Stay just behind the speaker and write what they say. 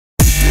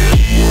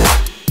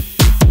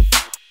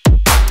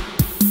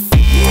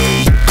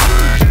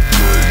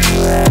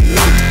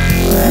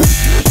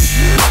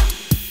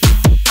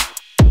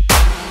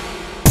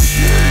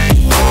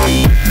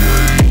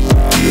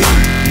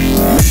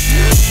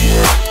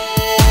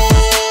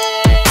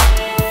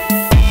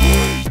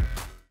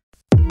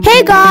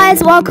Hey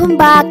guys, welcome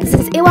back. This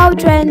is Untold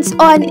Trends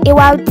on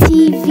Untold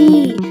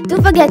TV.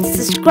 Don't forget to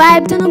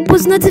subscribe, turn on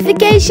post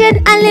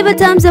notification and leave a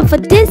thumbs up for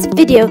this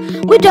video.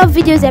 We drop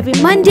videos every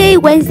Monday,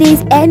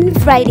 Wednesdays and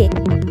Friday.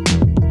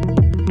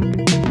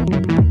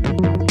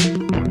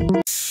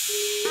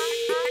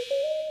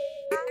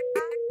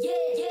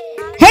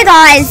 Hey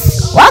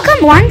guys,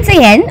 welcome once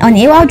again on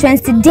Untold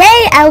Trends.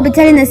 Today I will be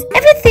telling us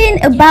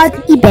everything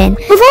about Eben.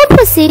 Before we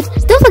proceed,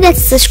 don't forget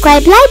to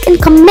subscribe, like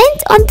and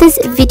comment on this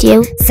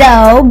video.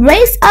 So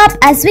brace up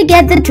as we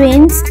get the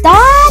train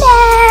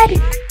started.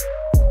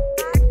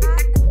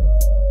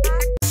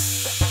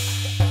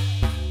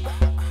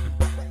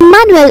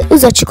 Emmanuel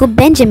Uzochukwu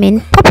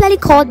Benjamin, popularly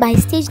called by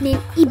his stage name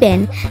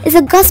Eben, is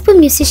a gospel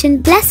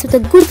musician blessed with a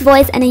good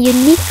voice and a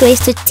unique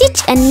grace to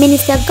teach and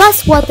minister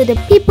God's word to the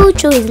people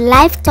through his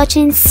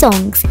life-touching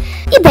songs.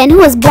 Eben, who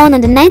was born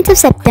on the 9th of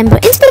September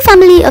into the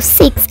family of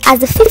 6 as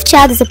the 5th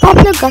child, is a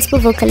popular gospel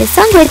vocalist,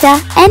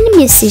 songwriter, and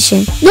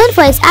musician, known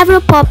for his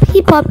Afro-pop,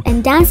 hip-hop,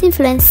 and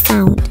dance-influenced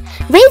sound.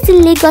 Raised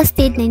in Lagos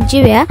State,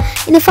 Nigeria,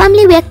 in a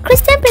family where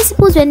Christian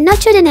principles were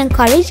nurtured and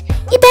encouraged,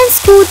 Eben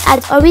schooled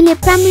at Orile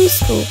Primary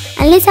School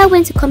and later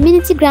went to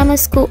Community Grammar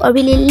School,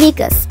 Orile,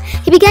 Lagos.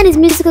 He began his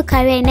musical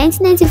career in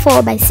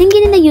 1994 by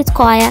singing in the youth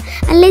choir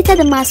and later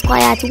the mass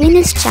choir at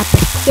Winners Chapel.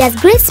 He has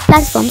graced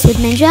platforms with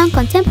Nigerian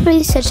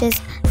contemporaries such as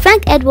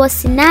Frank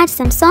Edwards, Sinach,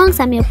 Samsung,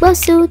 Samuel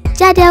Bosu,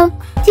 Jadel,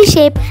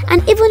 T-Shape,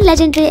 and even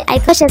legendary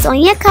icons such as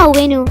Onyeka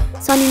Onwenu,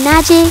 Sonny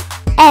Naje,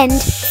 and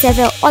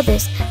several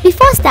others.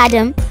 Before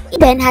stardom,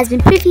 Eben has been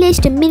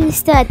privileged to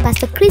minister at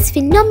Pastor Chris'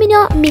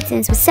 phenomenal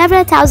meetings with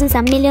several thousands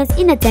and millions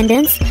in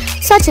attendance,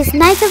 such as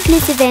Night of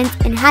Bliss events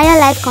and Higher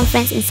Life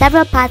Conference in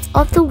several parts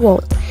of the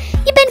world.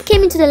 Eben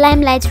came into the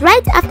limelight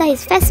right after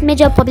his first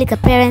major public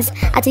appearance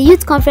at a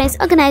youth conference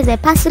organized by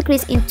Pastor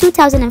Chris in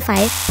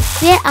 2005,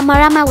 where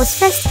Amarama was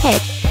first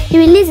heard. He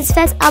released his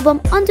first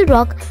album, On The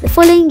Rock, the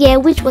following year,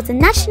 which was a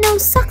national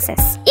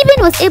success. Eben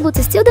was able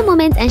to steal the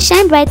moment and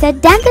shine brighter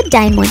than the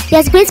diamond. He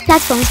has great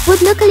platforms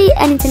both locally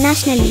and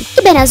internationally.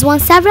 Eben has won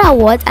several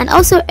awards and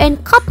also earned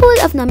a couple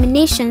of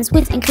nominations,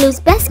 which includes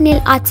Best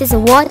Male Artist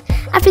Award,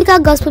 Africa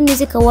Gospel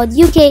Music Award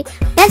UK,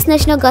 Best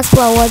National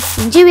Gospel Awards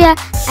Nigeria,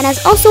 and has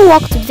also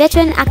worked with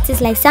veteran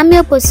actors like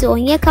Samuel Bosu,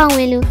 Onyeka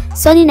Onwenu,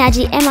 Sonny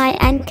Naje, MI,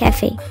 and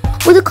Kefe.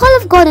 With the call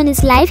of God on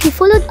his life, he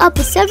followed up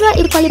with several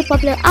equally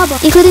popular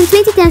albums, including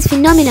 2010's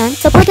Phenomenon,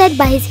 supported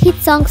by his hit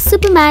songs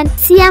Superman,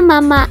 Sia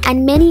Mama,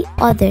 and many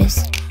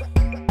others.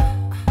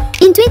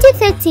 In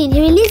 2013,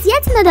 he released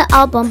yet another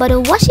album, but a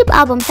worship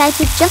album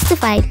titled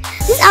Justified.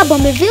 This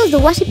album reveals the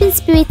worshiping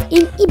spirit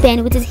in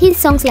Eben with his hit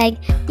songs like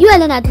You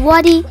Alone Are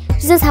Worthy,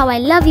 Jesus How I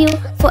Love You,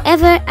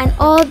 Forever, and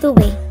All The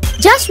Way.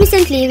 Just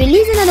recently, he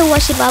released another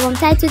worship album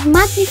titled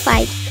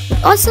Magnified,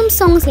 with awesome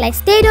songs like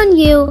Stayed On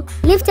You,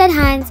 Lifted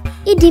Hands,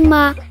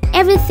 Idima,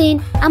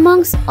 Everything,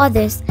 amongst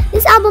others.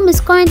 This album is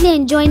currently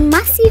enjoying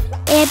massive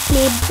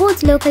airplay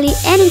both locally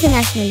and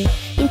internationally.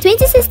 In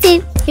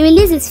 2016, he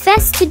released his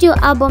first studio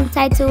album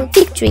titled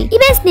Victory.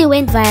 Eben's name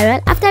went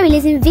viral after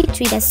releasing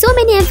Victory that so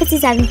many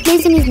emphasis have been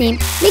placed on his name,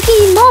 making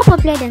him more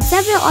popular than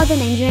several other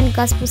Nigerian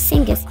gospel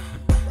singers.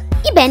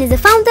 Eben is the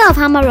founder of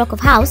Hammer Rock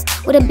of House,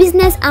 with a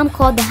business arm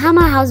called the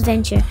Hammer House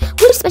Venture,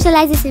 which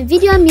specializes in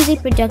video and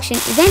music production,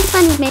 event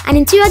management, and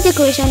interior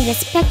decoration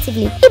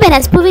respectively. Eben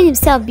has proven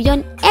himself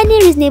beyond any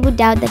reasonable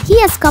doubt that he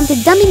has come to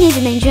dominate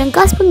the Nigerian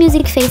gospel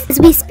music face. As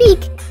we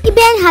speak,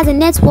 Eben has a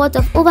net worth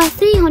of over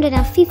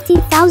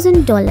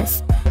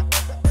 $350,000.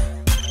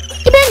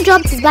 Eben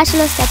dropped his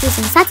bachelor's status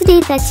on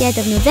Saturday 30th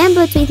of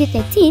November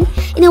 2013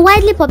 in a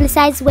widely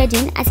publicized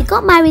wedding as he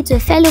got married to a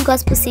fellow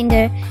gospel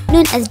singer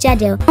known as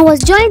Jadel and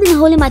was joined in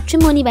holy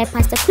matrimony by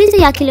Pastor Chris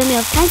Oyakhilome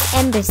of Christ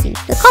Embassy.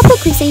 The couple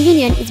Christian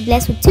union is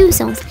blessed with 2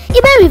 sons.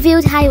 Eben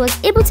revealed how he was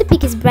able to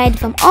pick his bride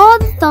from all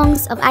the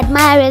throngs of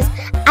admirers,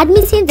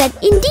 admitting that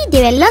indeed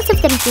there were lots of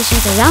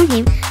temptations around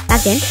him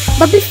back then,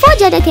 but before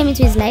Jadel came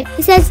into his life,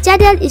 he says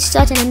Jadel is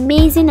such an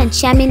amazing and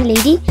charming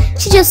lady.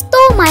 She just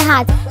stole my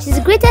heart. She's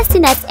the greatest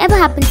thing that's ever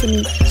happened to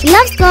me. She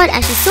loves God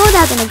and she's sold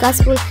out on the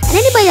gospel, and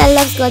anybody that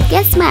loves God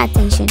gets my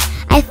attention.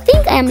 I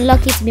think I am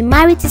lucky to be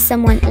married to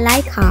someone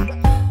like her.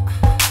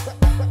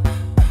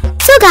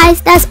 So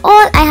guys, that's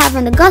all I have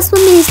on the gospel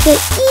minister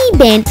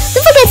Eben.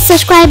 Don't forget to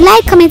subscribe,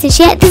 like, comment and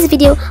share this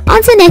video.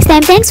 Until next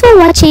time, thanks for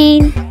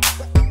watching.